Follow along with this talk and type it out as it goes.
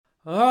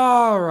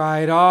All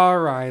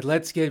right.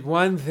 Let's get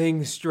one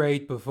thing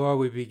straight before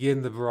we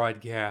begin the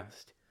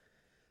broadcast.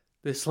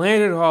 The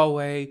Slanted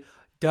Hallway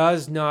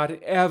does not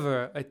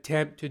ever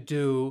attempt to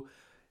do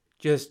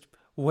just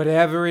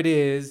whatever it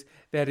is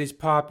that is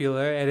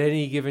popular at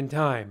any given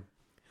time.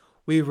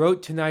 We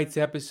wrote tonight's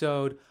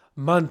episode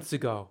months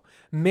ago,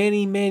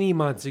 many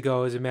months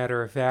ago, as a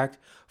matter of fact,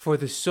 for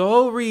the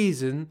sole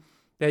reason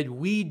that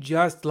we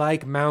just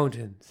like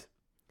mountains.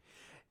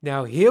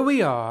 Now here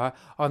we are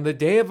on the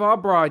day of our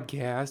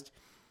broadcast,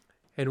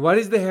 and what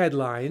is the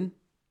headline?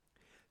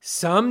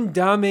 Some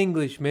dumb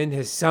Englishman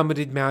has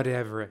summited Mount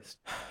Everest.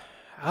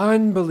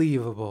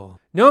 Unbelievable.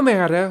 No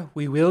matter,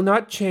 we will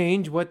not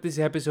change what this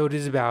episode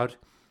is about,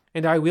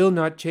 and I will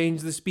not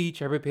change the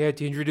speech I prepared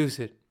to introduce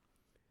it.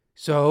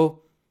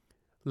 So,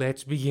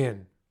 let's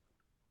begin.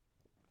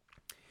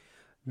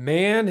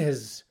 Man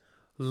has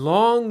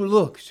long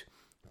looked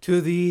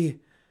to the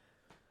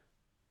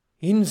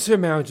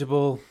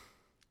insurmountable,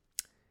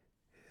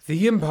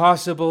 the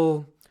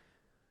impossible,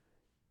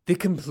 the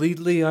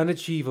completely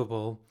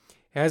unachievable,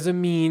 as a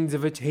means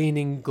of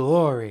attaining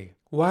glory.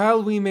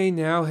 While we may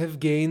now have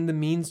gained the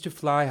means to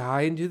fly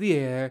high into the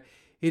air,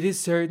 it is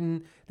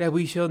certain that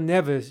we shall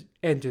never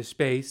enter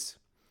space,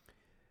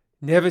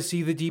 never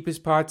see the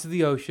deepest parts of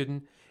the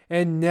ocean,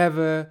 and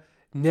never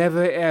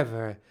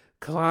ever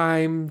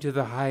climb to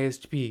the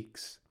highest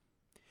peaks.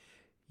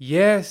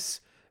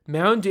 Yes,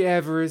 Mount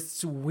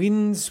Everest's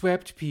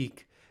wind-swept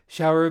peak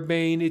shall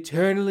remain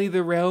eternally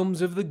the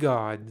realms of the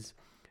gods,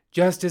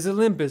 just as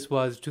Olympus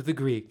was to the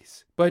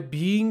Greeks. But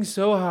being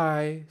so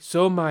high,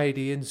 so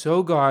mighty, and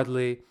so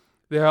godly,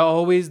 there are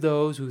always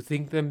those who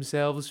think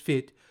themselves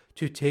fit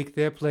to take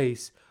their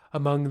place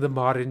among the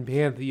modern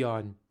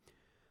pantheon.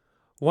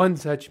 One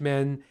such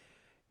man,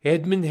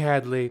 Edmund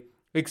Hadley,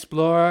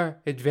 explorer,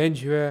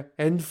 adventurer,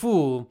 and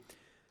fool,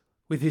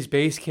 with his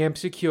base camp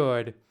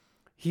secured,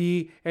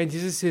 he and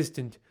his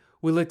assistant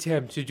will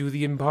attempt to do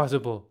the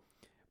impossible.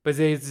 But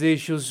as they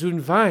shall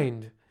soon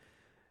find,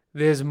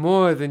 there's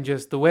more than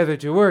just the weather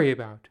to worry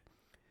about.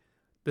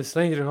 The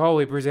Slanted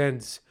Hallway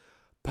presents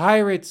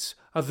Pirates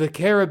of the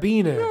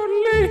Carabiner.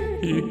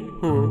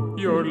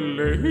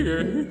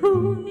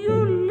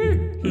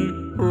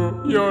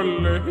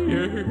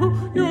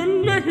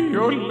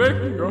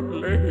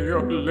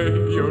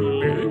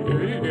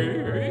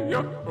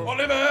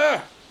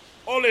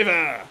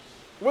 Oliver!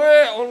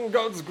 Where on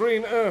God's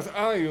green earth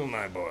are you,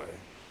 my boy?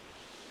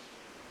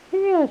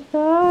 Here,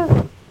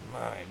 sir.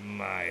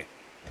 My.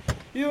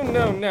 You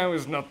know now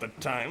is not the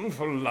time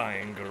for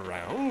lying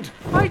around.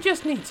 I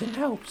just need some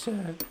help,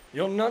 sir.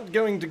 You're not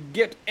going to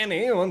get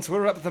any once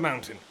we're up the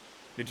mountain.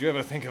 Did you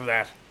ever think of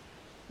that?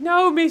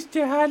 No,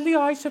 Mr. Hadley,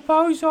 I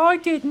suppose I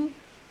didn't.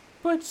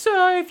 But,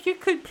 sir, if you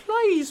could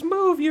please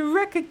move your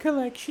record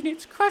collection,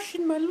 it's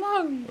crushing my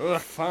lungs.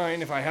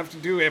 Fine, if I have to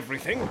do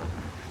everything.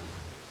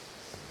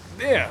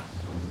 There.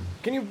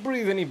 Can you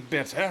breathe any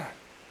better?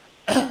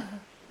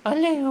 A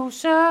little,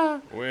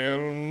 sir. Well,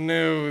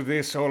 know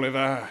this,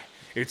 Oliver.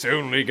 It's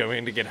only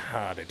going to get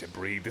harder to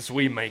breathe as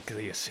we make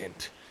the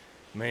ascent.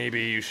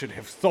 Maybe you should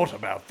have thought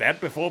about that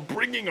before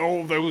bringing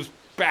all those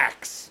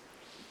backs.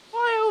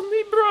 I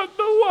only brought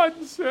the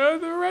one, sir.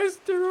 The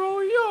rest are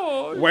all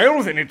yours.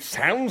 Well, then it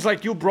sounds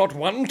like you brought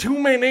one too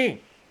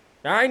many.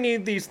 I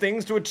need these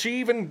things to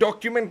achieve and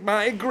document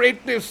my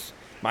greatness.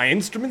 My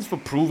instruments for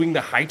proving the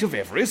height of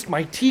Everest,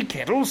 my tea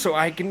kettle so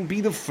I can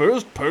be the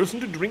first person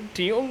to drink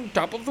tea on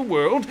top of the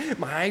world,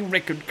 my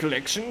record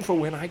collection for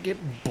when I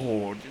get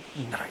bored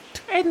at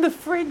night. And the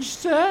fridge,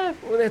 sir?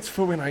 Well, that's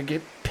for when I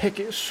get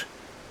peckish.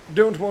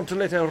 Don't want to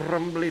let a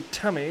rumbly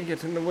tummy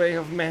get in the way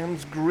of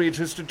man's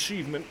greatest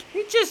achievement.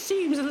 It just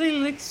seems a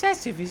little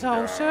excessive is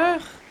all, sir.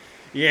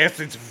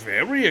 Yes, it's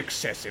very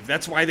excessive.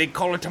 That's why they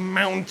call it a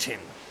mountain.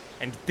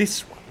 And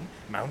this one,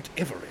 Mount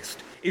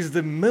Everest, is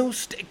the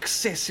most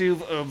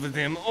excessive of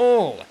them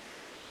all.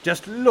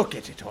 Just look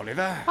at it,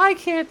 Oliver. I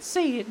can't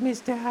see it,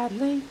 Mr.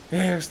 Hadley.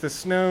 Yes, the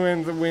snow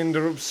and the wind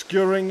are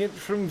obscuring it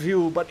from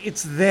view, but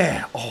it's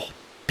there, all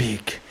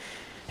big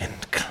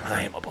and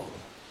climbable.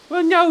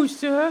 Well, no,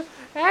 sir.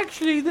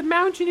 Actually, the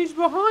mountain is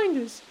behind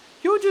us.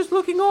 You're just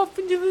looking off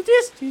into the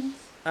distance.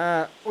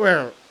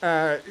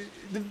 The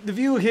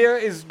view here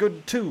is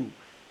good, too.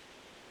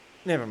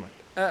 Never mind.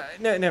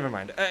 Never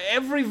mind.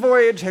 Every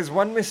voyage has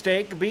one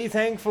mistake. Be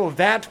thankful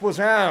that was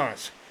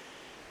ours.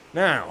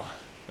 Now,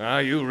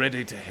 are you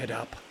ready to head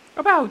up?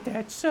 About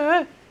that,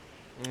 sir.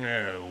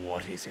 Oh,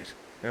 what is it?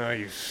 Are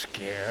you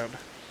scared?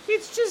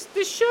 It's just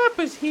the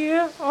Sherpas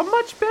here are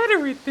much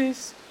better at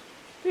this.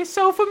 They're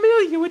so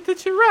familiar with the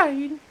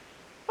terrain.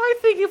 I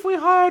think if we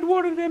hired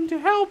one of them to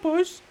help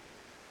us,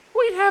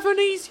 we'd have an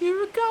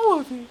easier go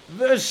of it.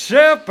 The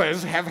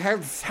Sherpas have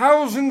had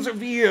thousands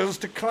of years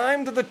to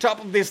climb to the top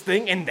of this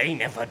thing, and they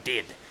never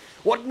did.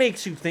 What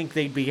makes you think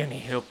they'd be any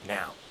help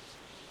now?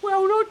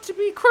 Well, not to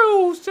be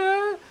cruel,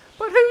 sir,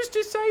 but who's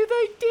to say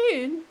they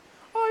did?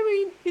 I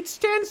mean, it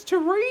stands to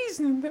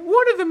reason that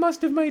one of them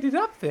must have made it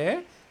up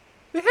there.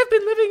 They have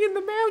been living in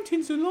the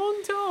mountains a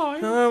long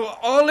time. Oh,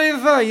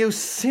 Oliver, you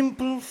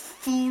simple,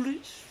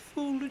 foolish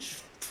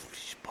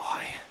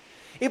boy.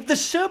 If the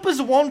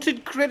Sherpas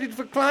wanted credit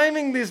for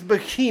climbing this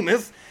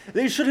behemoth,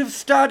 they should have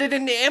started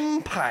an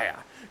empire,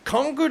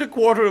 conquered a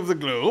quarter of the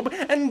globe,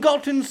 and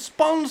gotten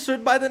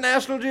sponsored by the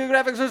National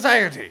Geographic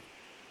Society.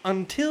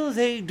 Until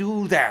they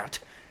do that,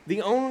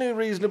 the only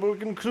reasonable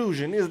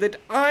conclusion is that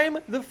I'm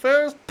the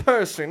first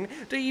person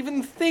to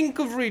even think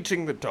of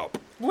reaching the top.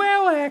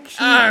 Well,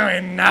 actually... Oh,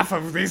 enough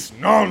of this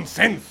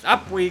nonsense!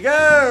 Up we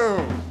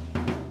go!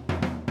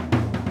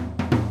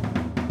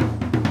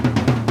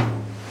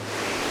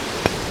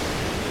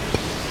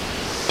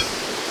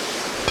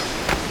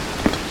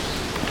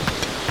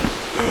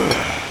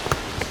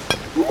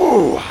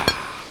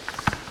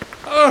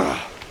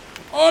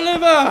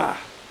 Oliver!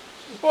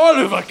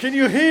 Oliver, can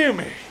you hear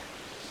me?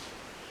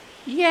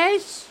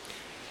 Yes?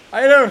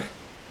 I don't...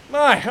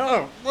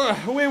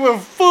 we were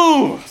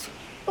fools!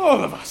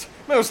 All of us,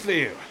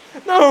 mostly you.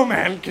 No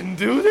man can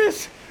do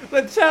this.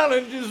 The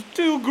challenge is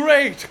too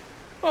great.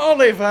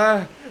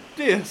 Oliver,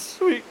 dear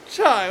sweet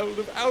child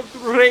of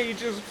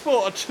outrageous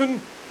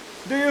fortune,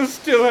 do you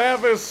still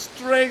have a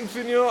strength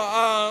in your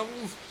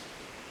arms?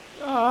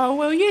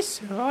 Well, yes,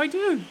 sir, I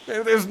do.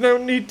 There's no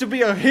need to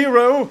be a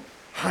hero.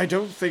 I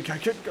don't think I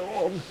can go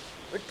on.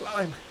 The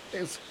climb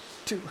is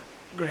too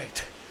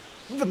great.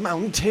 The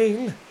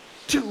mountain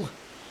too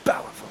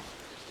powerful.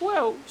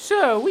 Well,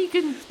 sir, we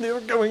can...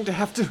 You're going to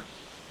have to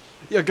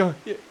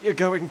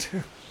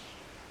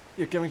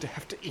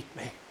eat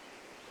me.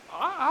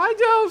 I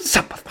don't...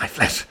 Sup of my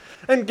flesh,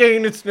 and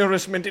gain its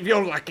nourishment. If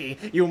you're lucky,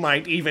 you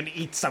might even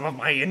eat some of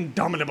my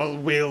indomitable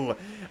will.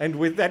 And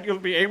with that, you'll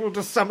be able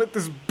to summit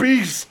this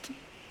beast.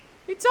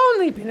 It's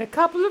only been a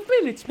couple of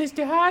minutes,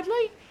 Mr.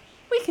 Hadley.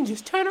 We can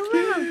just turn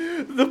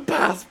around. The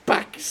path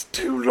back is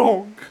too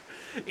long.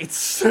 It's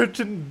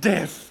certain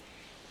death.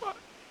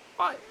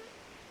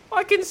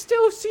 I can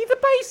still see the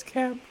base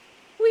camp.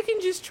 We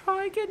can just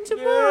try again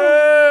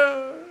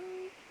tomorrow.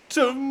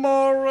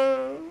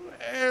 Tomorrow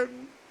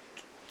and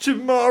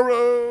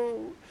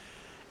tomorrow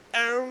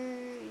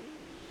and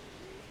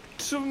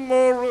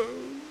tomorrow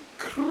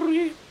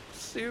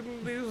creeps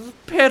in this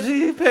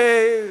petty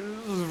pace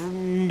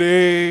from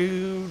day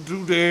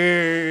to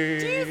day.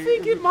 Do you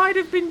think it might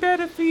have been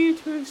better for you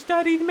to have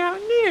studied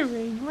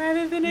mountaineering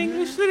rather than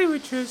English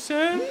literature,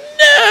 sir?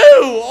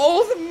 No!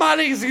 All the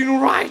money's in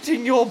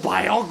writing your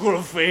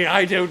biography.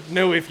 I don't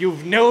know if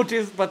you've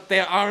noticed, but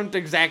there aren't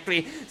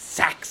exactly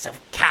sacks of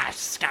cash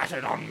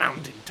scattered on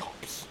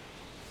mountaintops.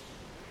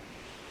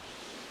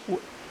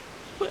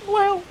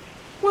 Well,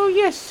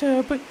 yes,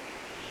 sir, but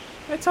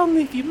that's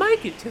only if you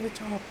make it to the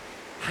top.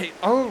 I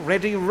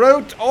already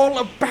wrote all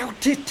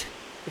about it.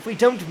 If we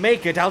don't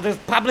make it, I'll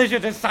just publish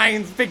it as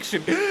science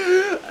fiction.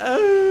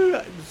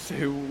 Oh, I'm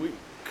so weak.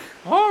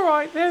 All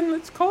right, then,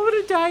 let's call it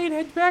a day and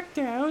head back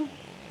down.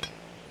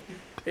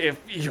 If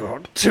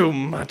you're too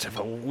much of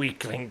a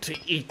weakling to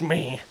eat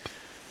me,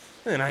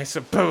 then I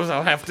suppose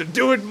I'll have to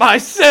do it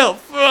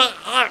myself.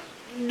 No,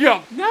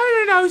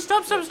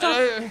 stop.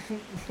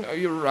 No,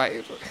 you're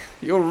right.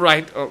 You're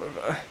right,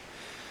 Oliver.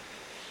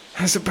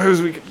 I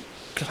suppose we could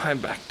climb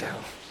back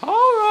down. All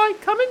right,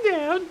 coming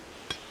down.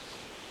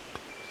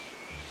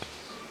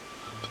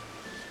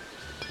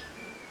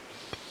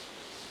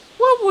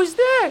 What was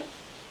that?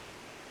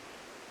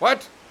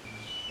 What?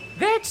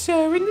 That,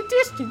 sir, in the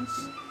distance.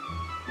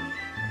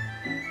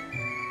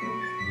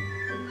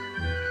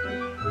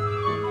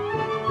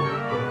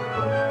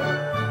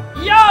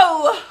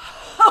 Yo!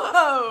 Ho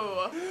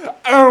ho!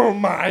 Oh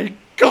my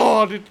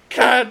God, it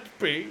can't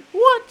be.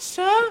 What,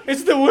 sir?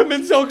 It's the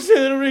Women's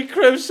Auxiliary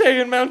Crochet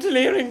and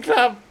Mountaineering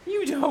Club.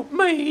 You don't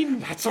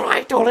mean... That's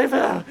right,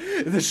 Oliver.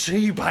 The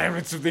she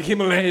pirates of the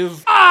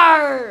Himalayas.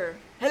 Arr!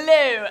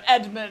 Hello,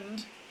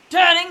 Edmund.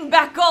 Turning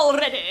back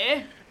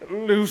already?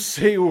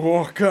 Lucy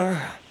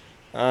Walker,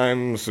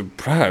 I'm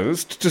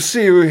surprised to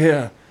see you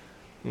here.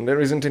 There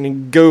isn't any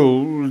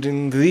gold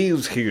in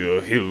these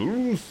here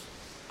hills.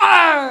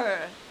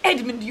 Arr!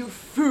 Edmund, you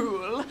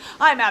fool.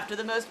 I'm after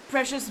the most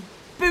precious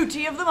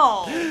booty of them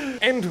all.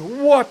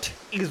 And what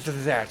is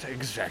that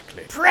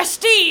exactly?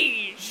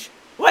 Prestige!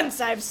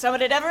 Once I've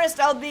summited Everest,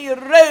 I'll be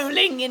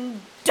rolling in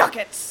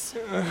ducats.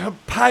 A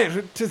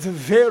pirate to the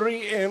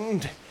very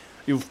end.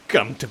 You've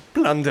come to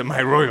plunder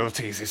my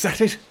royalties, is that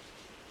it?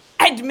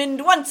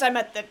 Edmund, once I'm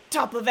at the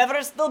top of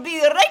Everest, they'll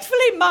be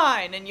rightfully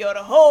mine, and your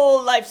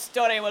whole life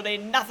story will be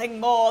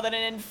nothing more than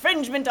an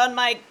infringement on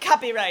my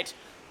copyright.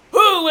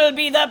 Who will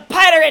be the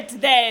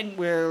pirate then?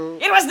 Well...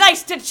 It was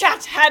nice to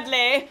chat,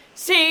 Hadley.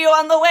 See you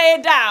on the way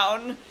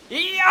down.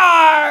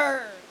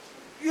 Yarr!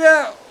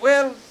 Yeah,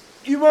 well,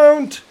 you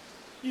won't.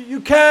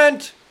 You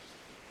can't.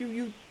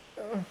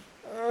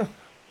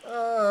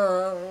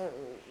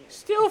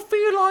 Still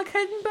feel like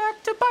heading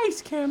back to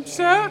base camp,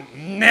 sir?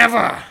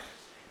 Never.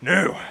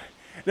 No,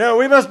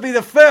 we must be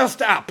the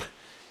first up.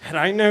 Had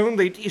I known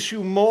they'd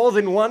issue more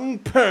than one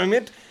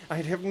permit,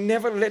 I'd have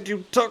never let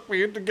you talk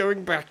me into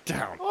going back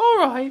down. All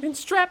right, and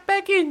strap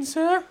back in,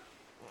 sir.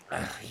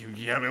 You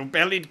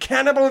yellow-bellied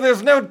cannibal,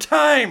 there's no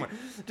time.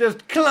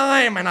 Just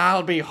climb and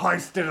I'll be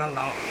hoisted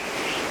along.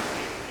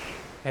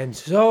 And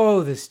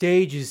so the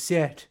stage is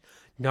set.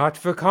 Not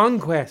for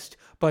conquest,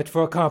 but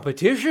for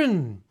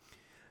competition.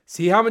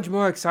 See how much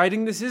more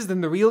exciting this is than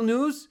the real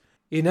news?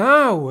 In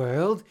our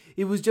world,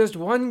 it was just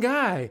one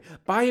guy,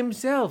 by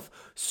himself,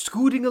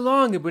 scooting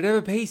along at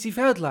whatever pace he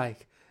felt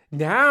like.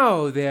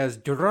 Now there's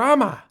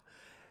drama,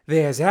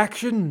 there's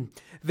action,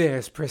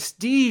 there's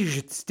prestige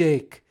at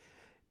stake.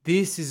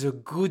 This is a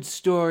good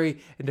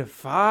story and a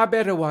far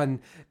better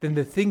one than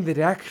the thing that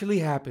actually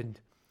happened.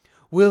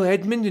 Will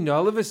Edmund and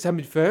Oliver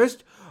summit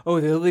first, or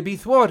will they be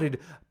thwarted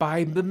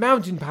by the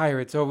mountain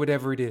pirates or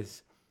whatever it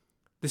is?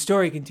 The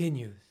story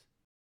continues.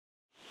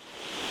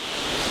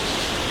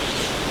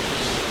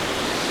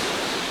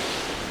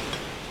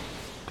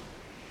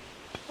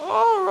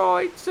 All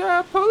right,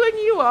 sir, pulling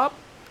you up.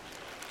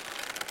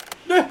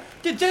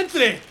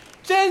 Gently!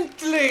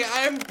 Gently!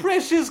 I am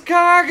precious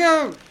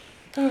cargo!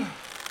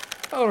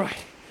 All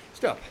right.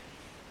 Stop.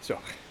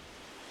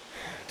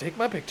 Take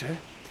my picture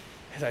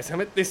as I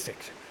summit this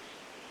section.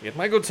 Get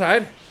my good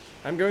side.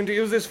 I'm going to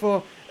use this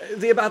for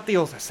the About the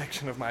Author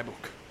section of my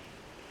book.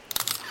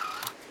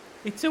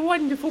 It's a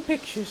wonderful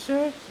picture,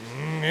 sir.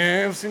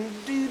 Yes,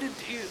 indeed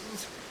it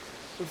is.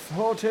 The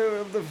photo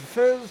of the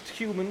first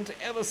human to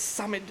ever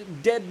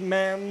summit Dead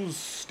Man's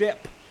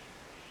Step.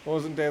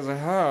 Wasn't as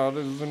hard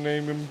as the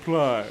name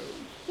implies.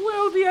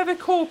 Well, the other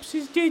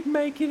corpses did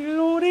make it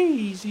a lot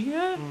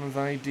easier.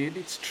 They did,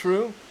 it's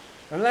true.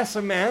 A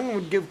lesser man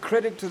would give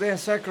credit to their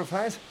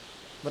sacrifice,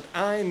 but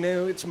I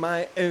know it's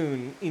my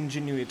own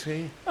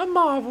ingenuity. A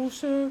marvel,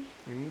 sir.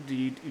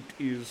 Indeed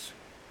it is.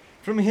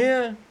 From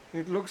here,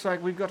 it looks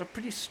like we've got a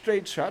pretty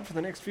straight shot for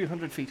the next few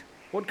hundred feet.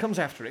 What comes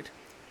after it?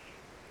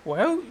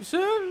 Well,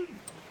 sir,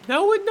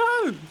 no one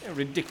knows.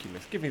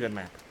 Ridiculous. Give me that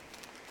map.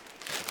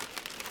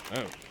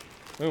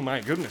 Oh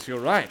my goodness, you're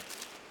right.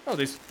 Oh,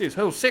 this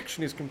whole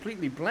section is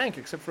completely blank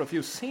except for a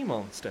few sea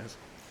monsters.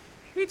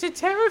 It's a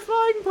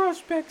terrifying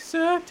prospect,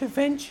 sir, to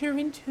venture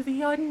into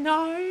the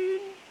unknown.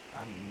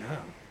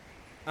 Unknown?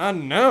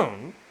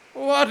 Unknown?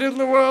 What in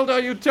the world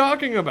are you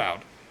talking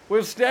about?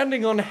 We're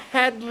standing on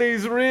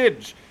Hadley's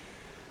Ridge.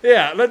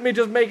 Yeah, let me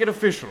just make it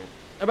official.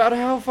 About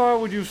how far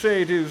would you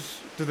say it is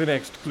to the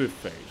next cliff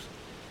face?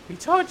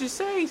 It's hard to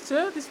say,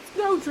 sir. The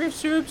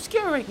snowdrifts are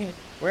obscuring it.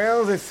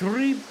 Well, the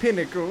three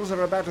pinnacles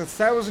are about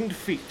 1,000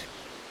 feet.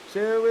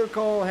 So we'll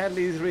call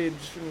Hadley's Ridge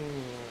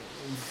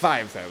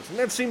 5,000.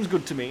 That seems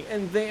good to me.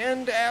 And they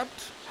end at...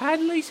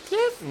 Hadley's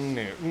Cliff?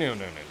 No.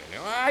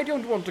 I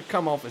don't want to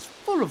come off as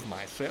full of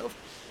myself.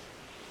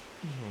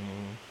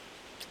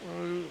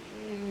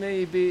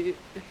 Maybe...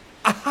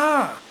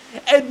 Aha!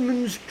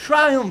 Edmund's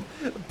Triumph!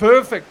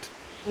 Perfect.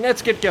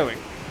 Let's get going.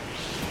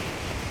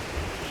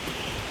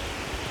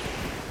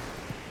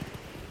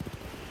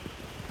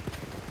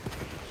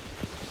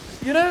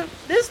 You know,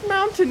 this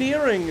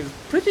mountaineering is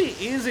pretty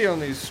easy on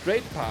these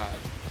straight parts.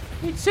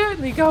 It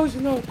certainly goes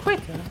a lot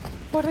quicker,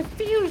 but it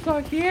feels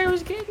like the air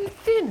is getting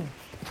thinner.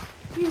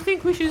 Do you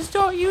think we should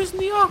start using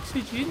the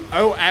oxygen?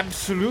 Oh,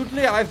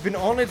 absolutely. I've been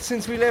on it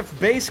since we left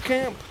base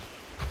camp.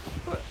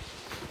 But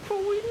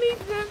we need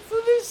that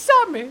for this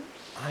summit.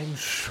 I'm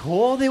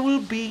sure there will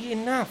be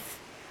enough.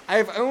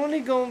 I've only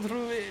gone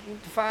through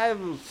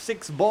 5 or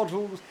 6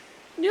 bottles.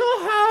 You're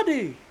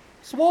hardy.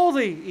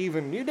 Swarthy,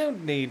 even. You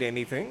don't need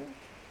anything.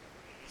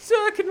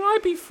 Sir, can I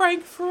be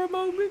frank for a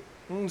moment?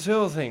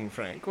 Sure thing,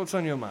 Frank. What's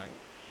on your mind?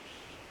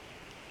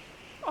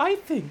 I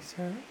think,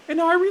 sir,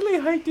 and I really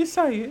hate to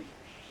say it,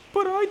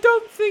 but I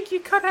don't think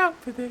you're cut out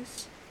for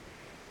this.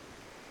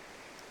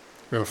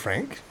 Well,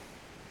 Frank,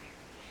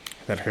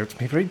 that hurts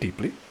me very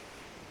deeply.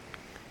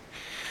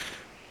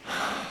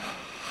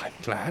 I'm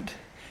glad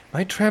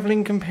my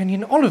traveling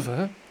companion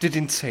Oliver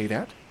didn't say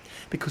that,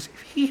 because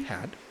if he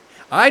had,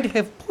 I'd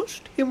have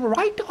pushed him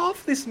right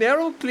off this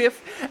narrow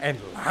cliff and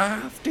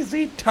laughed as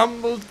he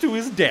tumbled to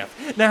his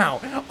death.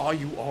 Now, are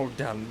you all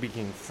done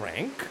being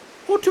frank?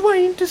 Or do I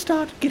need to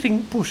start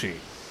getting pushy?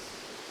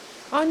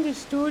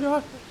 Understood.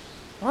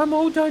 I'm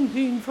all done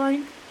being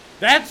frank.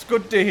 That's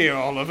good to hear,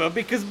 Oliver,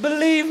 because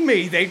believe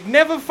me, they'd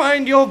never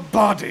find your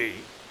body.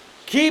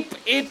 Keep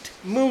it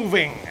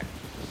moving.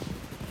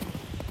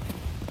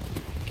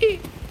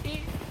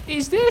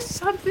 Is there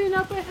something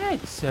up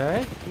ahead,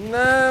 sir?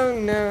 No,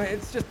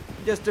 it's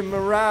just a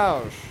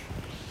mirage.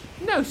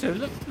 No,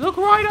 sir, look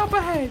right up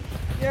ahead.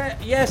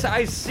 Yes,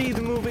 I see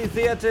the movie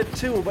theater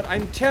too, but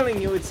I'm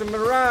telling you, it's a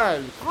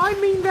mirage. I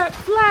mean that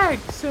flag,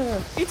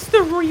 sir. It's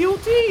the real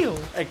deal.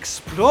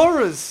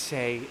 Explorers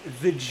say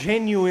the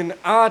genuine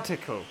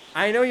article.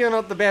 I know you're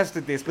not the best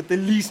at this, but the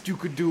least you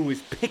could do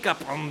is pick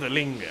up on the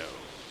lingo.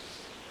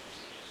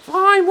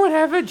 Fine,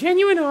 whatever.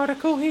 Genuine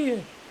article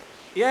here.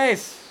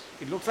 Yes,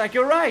 it looks like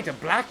you're right. A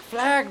black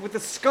flag with a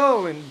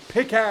skull and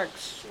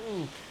pickaxe.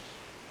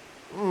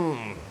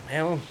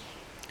 Well,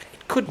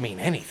 it could mean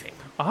anything.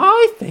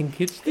 I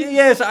think it's the...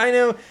 Yes, I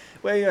know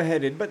where you're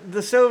headed, but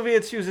the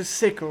Soviets use a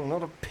sickle,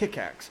 not a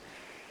pickaxe.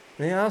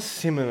 They are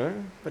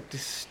similar, but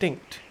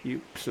distinct,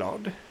 you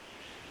plod.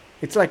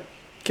 It's like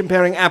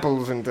comparing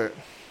apples and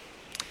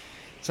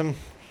some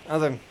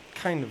other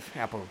kind of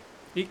apple.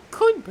 It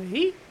could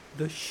be.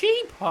 The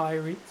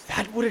she-pirates?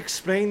 That would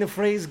explain the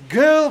phrase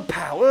girl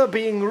power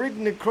being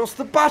written across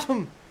the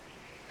bottom.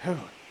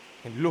 Oh,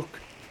 and look,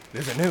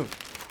 there's a note.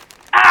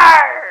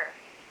 Arr!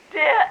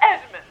 Dear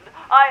Edmund,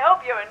 I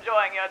hope you're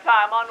enjoying your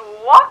time on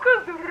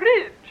Walker's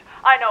Ridge.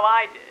 I know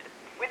I did.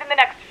 Within the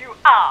next few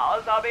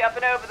hours, I'll be up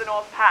and over the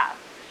North Pass.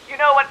 You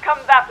know what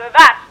comes after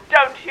that,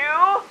 don't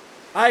you?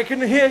 I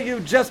can hear you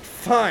just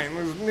fine.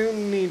 There's no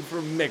need for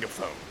a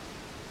megaphone.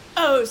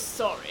 Oh,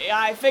 sorry.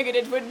 I figured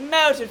it would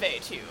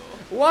motivate you.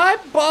 Why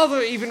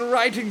bother even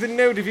writing the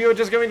note if you were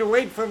just going to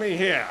wait for me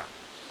here?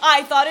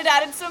 I thought it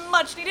added some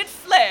much-needed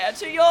flair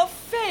to your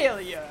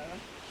failure.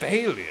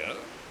 Failure?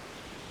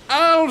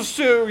 I'll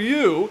show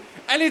you.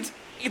 And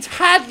it's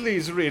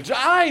Hadley's Ridge.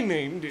 I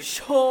named it.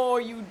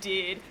 Sure you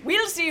did.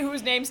 We'll see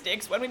whose name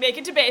sticks when we make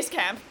it to base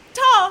camp.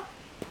 Ta!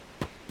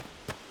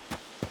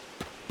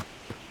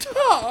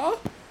 Tar?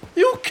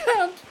 You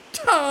can't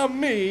tar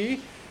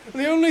me.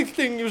 The only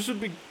thing you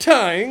should be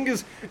tying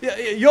is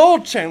your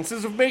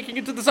chances of making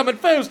it to the summit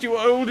first, you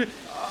old...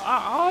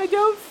 I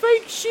don't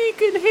think she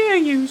can hear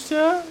you,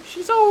 sir.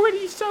 She's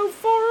already so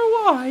far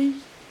away.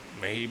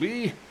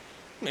 Maybe.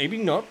 Maybe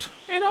not.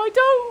 And I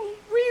don't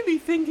really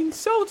think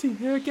insulting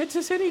her gets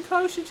us any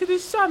closer to the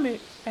summit,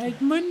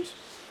 Edmund.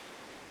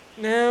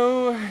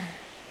 No,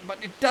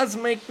 but it does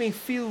make me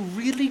feel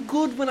really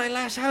good when I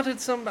lash out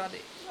at somebody.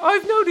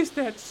 I've noticed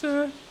that,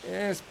 sir.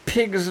 Yes,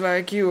 pigs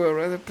like you are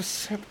rather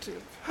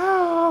perceptive.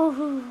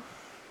 Oh.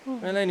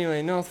 Well,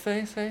 anyway, North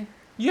Face, eh?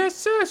 Yes,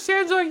 sir.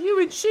 Sounds like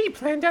you and she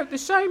planned out the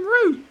same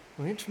route.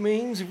 Which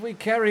means if we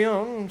carry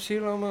on,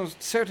 she'll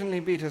almost certainly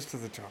beat us to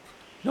the top.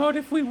 Not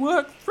if we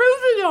work through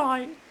the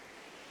night.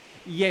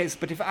 Yes,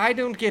 but if I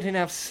don't get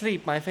enough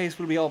sleep, my face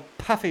will be all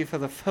puffy for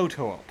the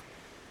photo op.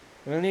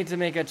 We'll need to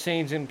make a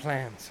change in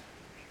plans.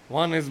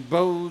 One as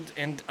bold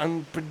and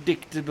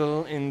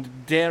unpredictable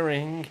and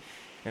daring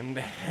and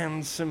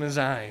handsome as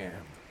I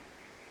am.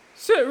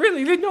 Sir,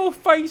 really, the North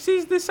Face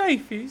is the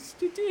safest.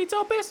 It's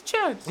our best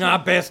chance. Our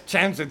best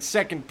chance at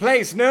second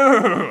place?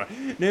 No,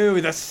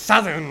 the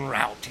southern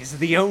route is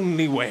the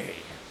only way.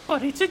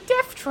 But it's a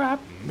death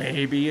trap.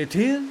 Maybe it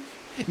is.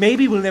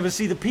 Maybe we'll never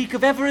see the peak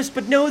of Everest,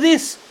 but know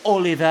this,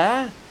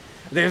 Oliver.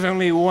 There's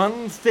only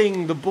one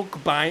thing the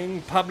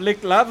book-buying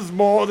public loves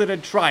more than a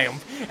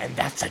triumph, and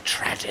that's a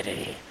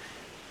tragedy.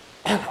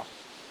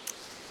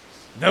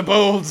 The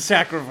bold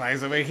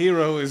sacrifice of a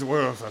hero is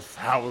worth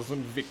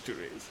 1,000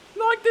 victories.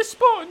 Like the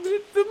Spartans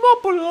at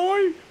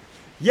Thermopylae.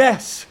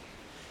 Yes,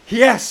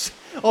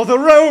 or the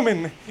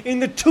Roman in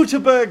the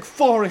Teutoburg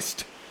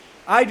forest.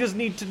 I just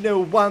need to know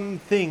one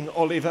thing,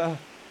 Oliver.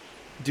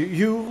 Do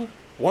you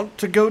want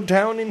to go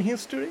down in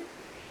history?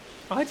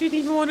 I didn't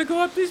even want to go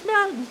up this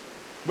mountain.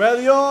 Well,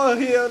 you're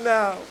here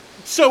now.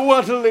 So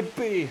what'll it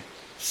be?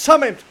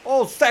 Summit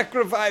or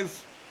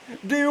sacrifice?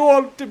 Do you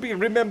want to be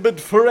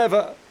remembered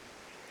forever?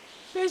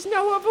 There's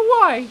no other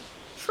way.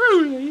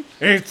 Truly.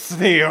 It's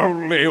the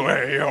only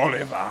way,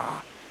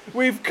 Oliver.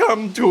 We've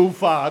come too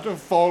far to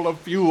fall a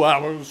few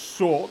hours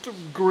short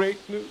of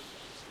greatness.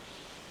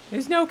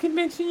 There's no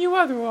convincing you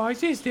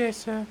otherwise, is there,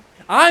 sir?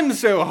 I'm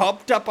so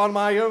hopped up on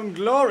my own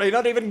glory,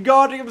 not even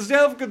God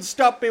himself could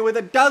stop me with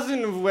a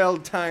dozen of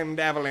well-timed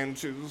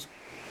avalanches.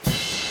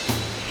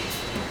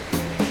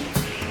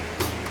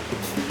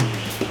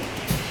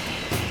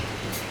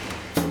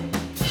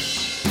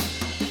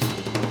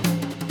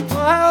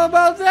 Well, how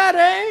about that,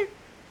 eh?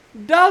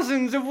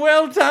 Dozens of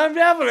well-timed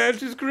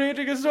avalanches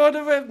creating a sort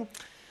of a...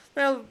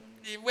 Well,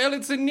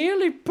 it's a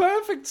nearly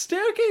perfect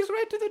staircase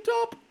right to the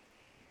top.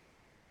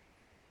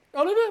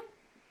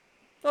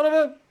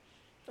 Oliver,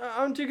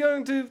 aren't you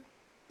going to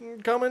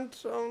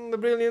comment on the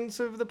brilliance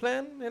of the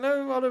plan?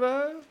 Hello,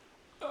 Oliver?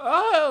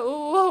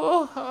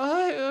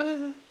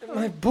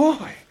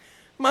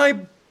 My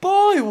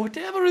boy,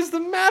 whatever is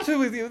the matter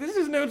with you? This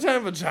is no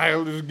time for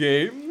childish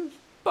games.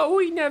 But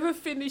we never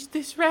finished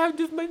this round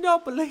of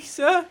Monopoly,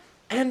 sir.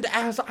 And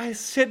as I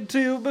said to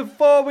you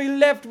before we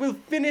left, we'll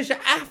finish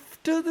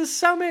after the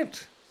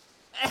summit.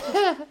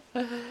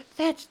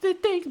 That's the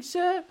thing,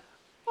 sir.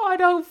 I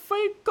don't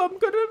think I'm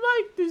gonna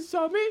make the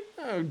summit.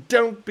 Oh,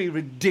 don't be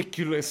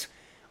ridiculous.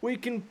 We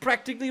can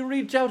practically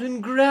reach out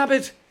and grab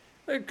it.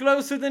 We're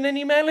closer than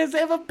any man has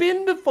ever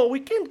been before. We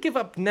can't give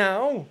up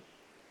now.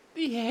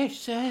 Yes,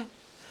 sir.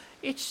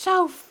 It's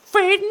so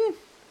thin.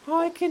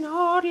 I can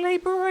hardly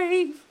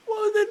breathe.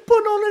 Well, then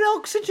put on an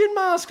oxygen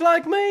mask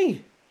like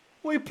me.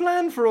 We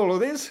planned for all of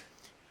this.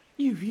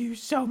 You've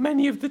used so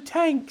many of the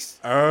tanks.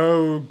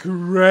 Oh,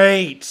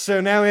 great.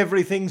 So now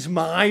everything's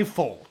my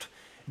fault.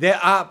 There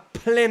are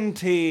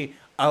plenty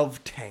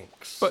of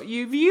tanks. But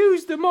you've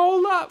used them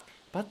all up.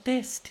 But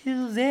they're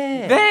still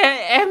there.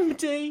 They're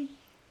empty.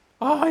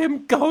 I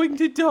am going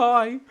to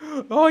die.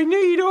 I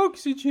need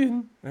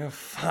oxygen.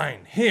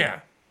 Fine.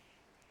 Here.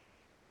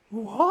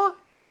 What?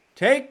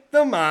 Take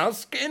the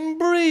mask and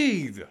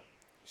breathe.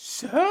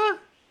 Sir?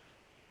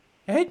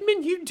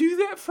 Edmund, you do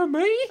that for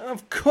me?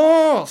 Of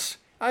course.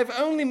 I've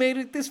only made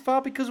it this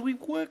far because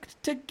we've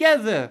worked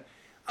together.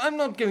 I'm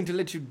not going to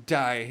let you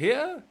die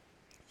here.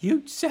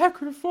 You'd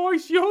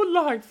sacrifice your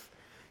life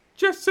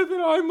just so that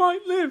I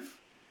might live.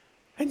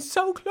 And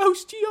so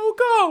close to your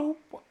goal.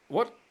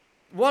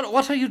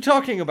 What are you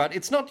talking about?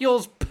 It's not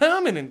yours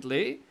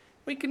permanently.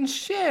 We can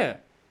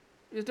share.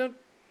 You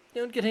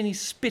don't get any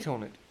spit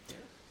on it.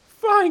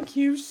 Thank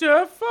you,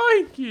 sir,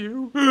 thank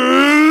you.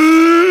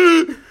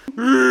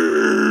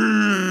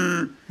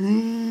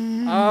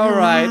 All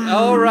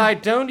right,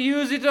 don't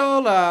use it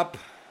all up.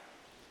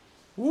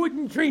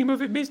 Wouldn't dream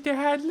of it, Mr.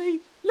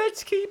 Hadley.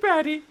 Let's keep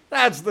at it.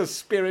 That's the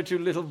spirit, you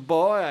little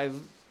boy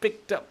I've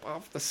picked up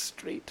off the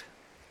street.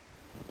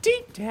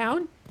 Deep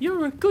down,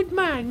 you're a good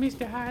man,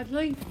 Mr.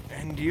 Hadley.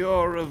 And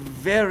you're a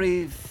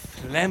very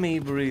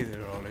phlegmy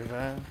breather,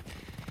 Oliver.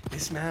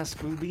 This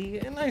mask will be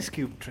an ice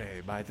cube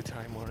tray by the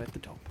time we're at the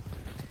top.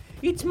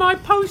 It's my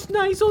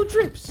post-nasal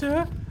drip,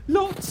 sir.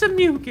 Lots of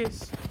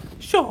mucus.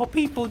 Sure,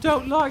 people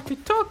don't like to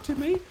talk to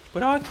me,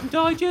 but I can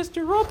digest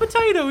a raw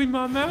potato in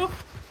my mouth.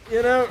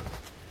 You know,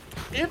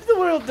 if the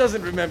world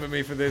doesn't remember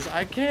me for this,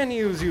 I can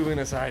use you in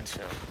a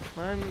sideshow.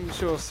 I'm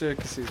sure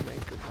circuses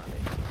make good money.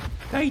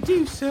 They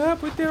do, sir,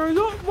 but they're a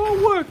lot more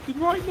work than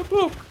writing a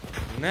book.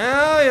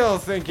 Now you're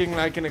thinking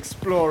like an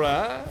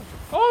explorer.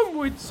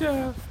 Onward,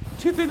 sir,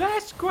 to the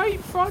last great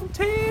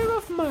frontier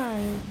of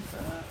man.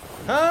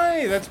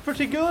 Hi, that's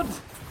pretty good.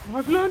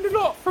 I've learned a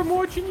lot from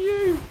watching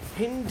you.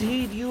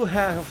 Indeed you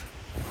have.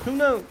 Who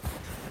knows?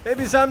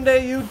 Maybe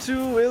someday you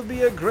too will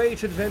be a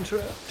great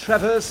adventurer,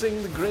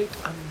 traversing the great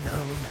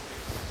unknown,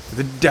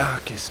 the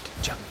darkest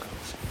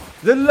jungles,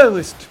 the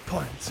lowest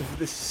points of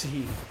the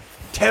sea,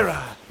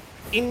 terra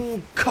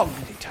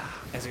incognita,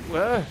 as it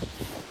were.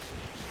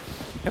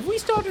 Have we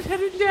started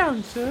heading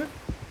down, sir?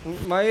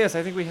 My, yes,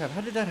 I think we have.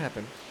 How did that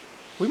happen?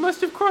 We must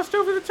have crossed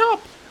over the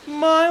top.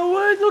 My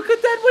word, look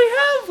at that, we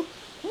have!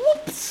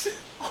 Whoops!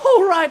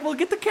 All right, we'll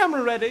get the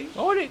camera ready.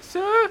 On it,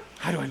 sir.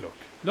 How do I look?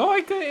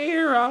 Like a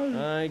hero.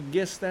 I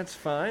guess that's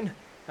fine.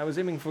 I was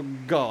aiming for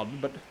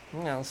God, but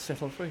I'll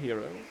settle for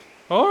hero.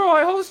 All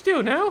right, hold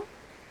still now.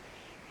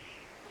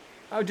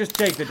 I'll just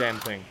take the damn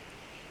thing.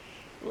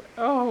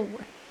 Oh,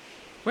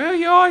 well,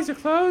 your eyes are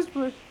closed,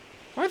 but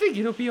I think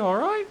it'll be all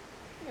right.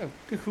 Oh,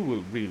 who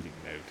will really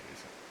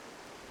notice?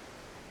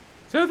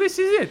 So this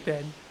is it,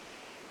 then?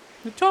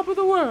 The top of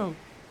the world?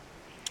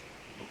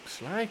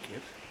 Looks like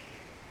it.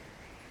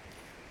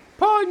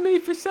 Pardon me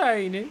for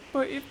saying it,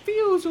 but it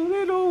feels a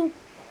little...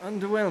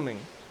 Underwhelming.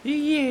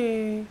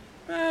 Yeah.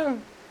 Well,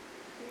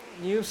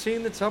 you've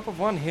seen the top of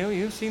one hill,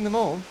 you've seen them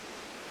all.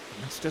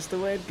 That's just the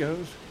way it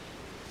goes.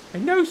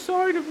 And no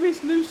sign of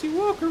Miss Lucy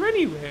Walker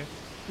anywhere.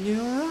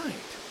 You're right.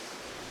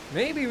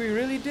 Maybe we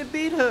really did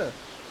beat her.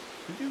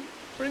 Did you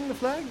bring the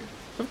flag?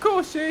 Of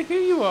course, sir,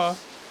 here you are.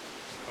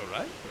 All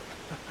right.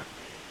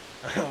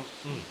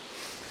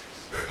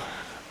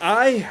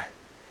 I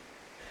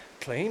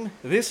claim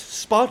this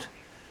spot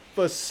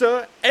for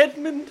Sir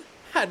Edmund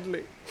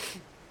Hadley.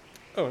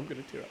 Oh, I'm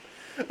going to tear up.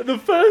 The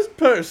first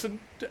person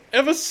to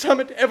ever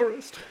summit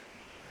Everest.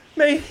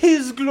 May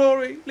his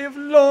glory live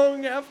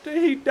long after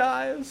he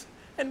dies,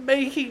 and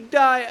may he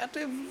die at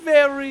a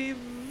very,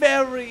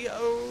 very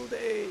old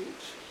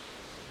age.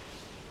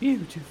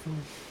 Beautiful.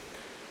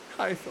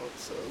 I thought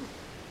so.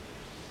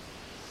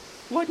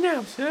 What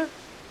now, sir?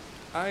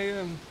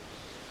 I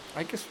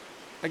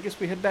guess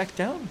we head back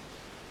down.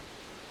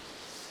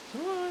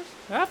 All right,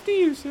 after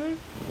you, sir.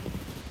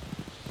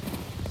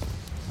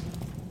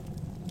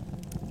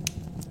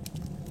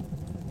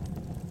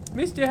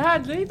 Mr.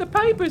 Hadley, the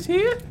paper's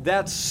here.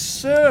 That's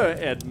Sir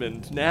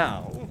Edmund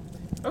now.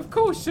 Of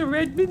course, Sir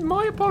Edmund,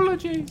 my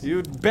apologies.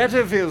 You'd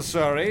better feel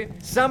sorry.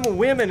 Some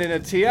women in a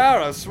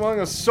tiara swung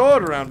a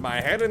sword around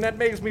my head, and that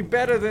makes me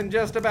better than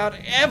just about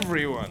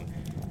everyone.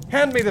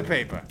 Hand me the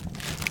paper.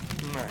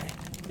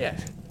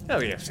 Yes. Oh,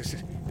 yes, this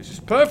is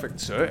perfect,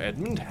 Sir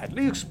Edmund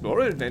Hadley,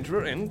 explorer,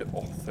 adventurer, and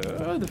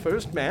author. The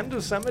first man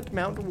to summit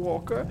Mount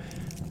Walker.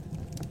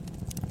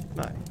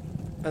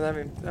 I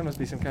mean, that must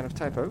be some kind of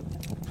typo.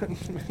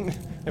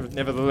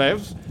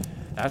 Nevertheless,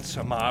 that's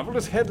a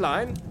marvelous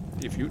headline,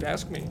 if you'd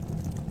ask me.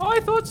 I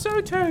thought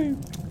so too.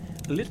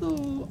 A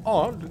little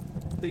odd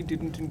they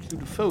didn't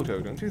include a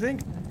photo, don't you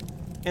think?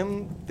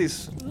 And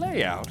this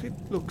layout, it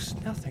looks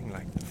nothing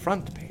like the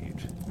front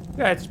page.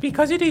 That's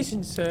because it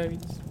isn't, sir.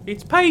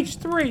 It's page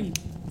 3.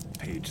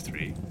 Page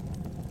 3?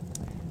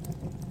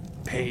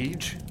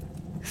 Page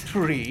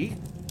 3?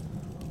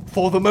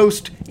 For the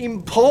most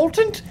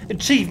important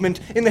achievement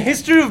in the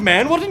history of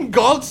man, what in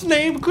God's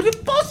name could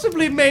have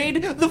possibly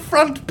made the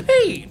front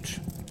page?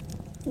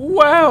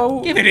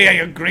 Well... Give it here,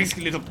 you greasy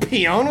little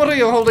peon. What are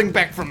you holding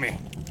back from me?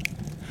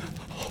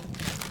 Oh,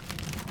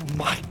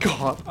 my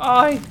God.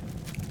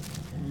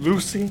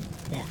 Lucy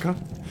Walker,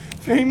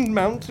 famed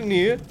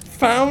mountaineer,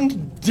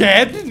 found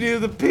dead near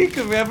the peak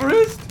of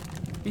Everest?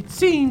 It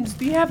seems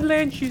the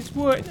avalanches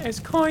weren't as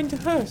kind to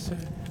her, sir.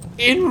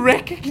 In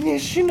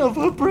recognition of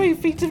her brave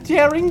feats of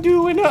daring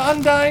do and her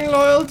undying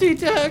loyalty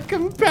to her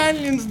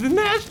companions, the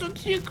National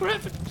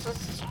Geographic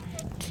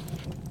Society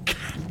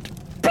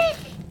can't be.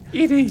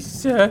 It is,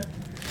 sir.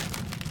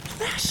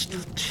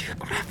 National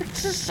Geographic. Geographic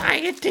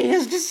Society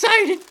has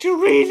decided to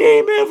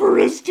rename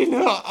Everest in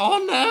her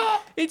honor.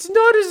 It's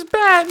not as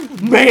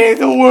bad. May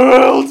the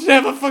world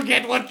never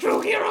forget what true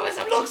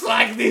heroism looks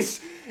like.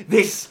 This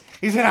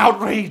is an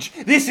outrage.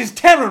 This is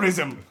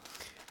terrorism.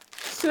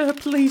 Sir,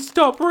 please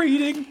stop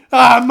reading.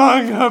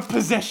 Among her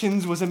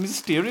possessions was a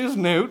mysterious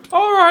note.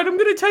 All right, I'm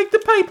going to take the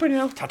paper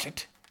now. Touch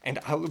it, and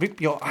I'll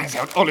rip your eyes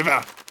out,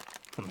 Oliver.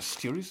 A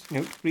mysterious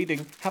note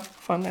reading, have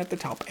fun at the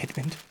top,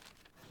 Edmund.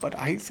 But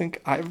I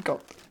think I've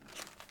got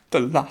the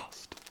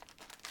last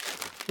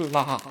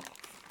laugh.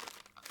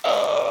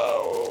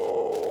 Oh.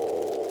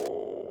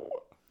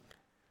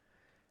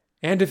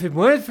 And if it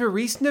weren't for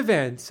recent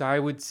events, I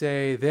would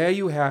say, there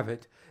you have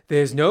it.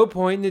 There's no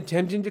point in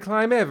attempting to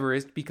climb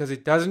Everest because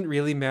it doesn't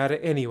really matter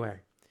anyway.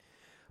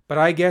 But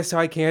I guess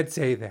I can't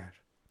say that.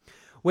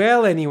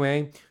 Well,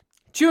 anyway,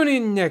 tune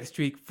in next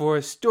week for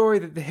a story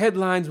that the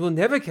headlines will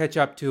never catch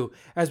up to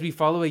as we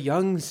follow a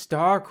young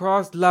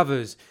star-crossed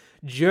lover's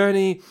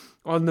journey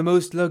on the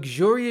most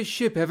luxurious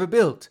ship ever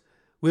built.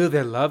 Will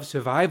their love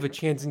survive a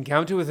chance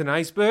encounter with an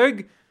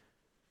iceberg?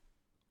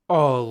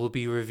 All will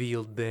be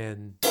revealed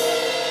then.